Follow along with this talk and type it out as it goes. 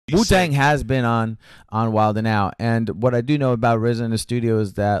Wu-Tang has been on Wild and Out, and what I do know about RZA in the studio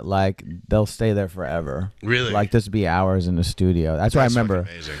is that like they'll stay there forever. Really? Like this be hours in the studio. That's why I remember.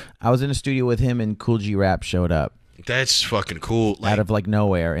 Amazing. I was in the studio with him and Kool Rap showed up. That's fucking cool. Out of like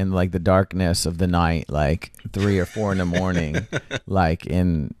nowhere in like the darkness of the night, like 3 or 4 in the morning,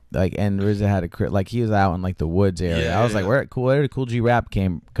 and RZA had he was out in like the woods area. Yeah, I was like, where did Kool Rap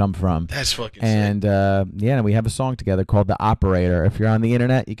come from? That's fucking sick. And we have a song together called The Operator. If you're on the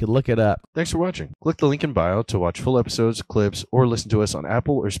internet, you could look it up. Thanks for watching. Click the link in bio to watch full episodes, clips, or listen to us on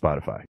Apple or Spotify.